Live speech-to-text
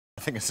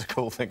I think it's a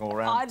cool thing all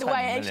round. Either way,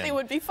 actually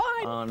would be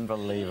fine.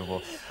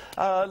 Unbelievable.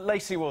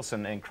 Lacey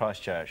Wilson in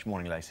Christchurch.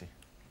 Morning, Lacey.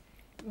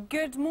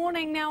 Good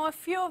morning. Now, a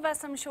few of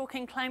us, I'm sure,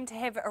 can claim to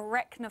have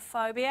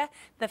arachnophobia,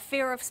 the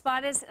fear of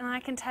spiders, and I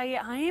can tell you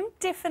I am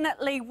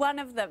definitely one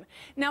of them.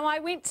 Now, I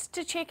went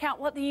to check out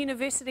what the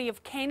University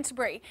of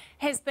Canterbury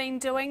has been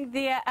doing.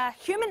 Their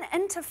Human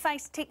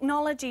Interface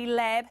Technology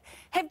Lab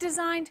have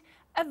designed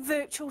a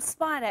virtual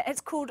spider.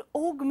 It's called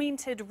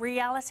augmented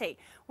reality,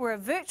 where a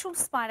virtual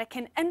spider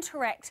can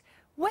interact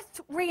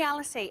with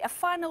reality. A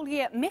final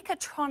year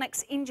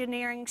mechatronics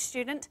engineering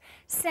student,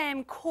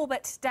 Sam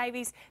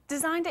Corbett-Davies,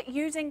 designed it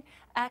using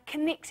a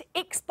Kinect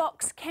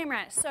Xbox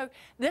camera. So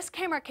this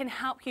camera can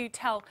help you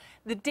tell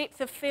the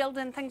depth of field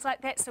and things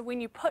like that. So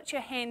when you put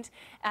your hand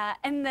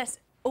in this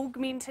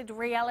augmented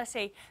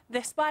reality,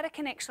 the spider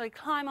can actually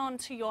climb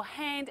onto your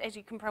hand, as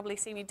you can probably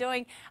see me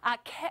doing,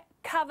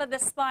 cover the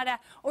spider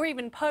or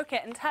even poke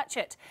it and touch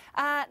it.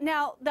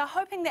 Now, they're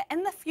hoping that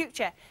in the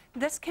future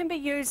this can be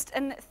used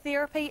in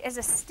therapy as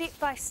a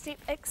step-by-step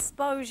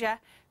exposure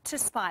to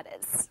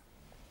spiders.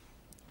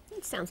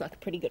 That sounds like a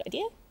pretty good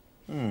idea.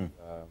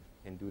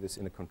 Can do this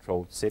in a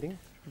controlled setting.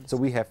 So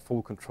we have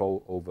full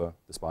control over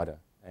the spider,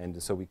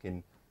 and so we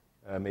can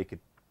make it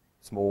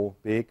small,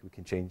 big, we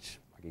can change,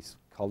 I guess,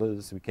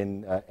 colors, we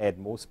can add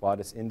more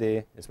spiders in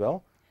there as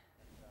well.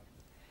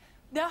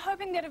 They're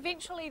hoping that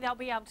eventually they'll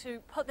be able to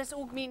put this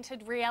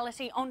augmented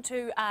reality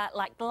onto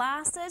like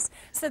glasses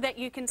so that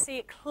you can see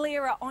it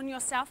clearer on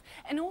yourself,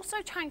 and also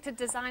trying to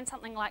design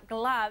something like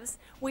gloves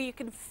where you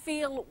can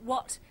feel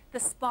what the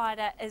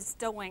spider is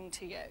doing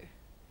to you.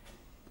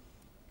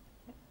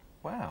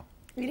 Wow.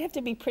 You'd have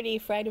to be pretty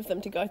afraid of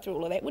them to go through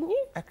all of that, wouldn't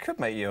you? It could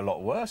make you a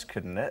lot worse,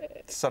 couldn't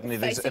it? Suddenly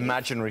these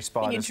imaginary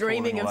spiders. When you're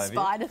dreaming of falling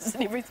all over spiders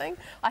and everything.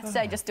 I'd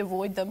say just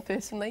avoid them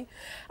personally.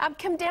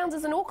 Kim Downs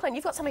is in Auckland.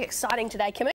 You've got something exciting today, Kim.